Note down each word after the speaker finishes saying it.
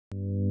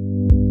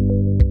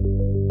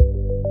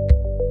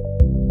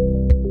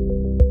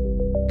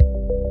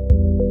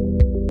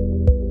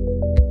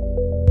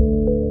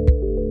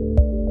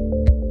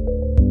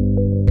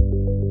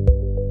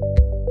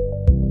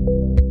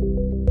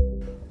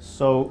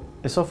So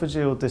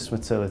esophageal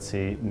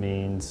dysmotility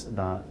means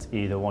that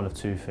either one of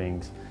two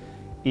things.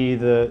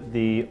 Either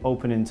the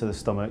opening to the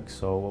stomach,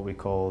 so what we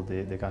call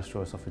the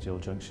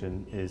gastroesophageal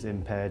junction, is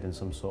impaired in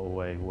some sort of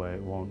way where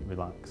it won't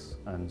relax,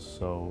 and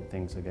so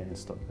things are getting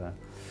stuck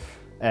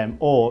there.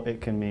 Or it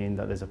can mean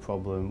that there's a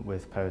problem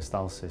with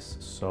peristalsis,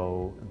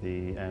 so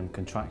the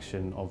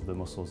contraction of the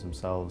muscles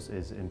themselves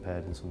is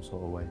impaired in some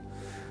sort of way.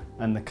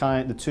 And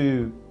the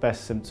two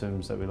best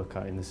symptoms that we look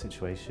at in this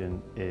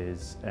situation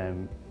is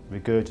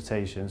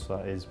regurgitation, so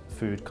that is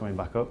food coming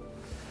back up,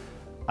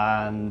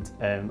 and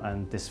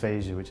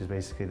dysphagia, which is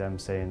basically them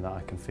saying that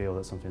I can feel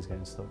that something's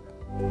getting stuck.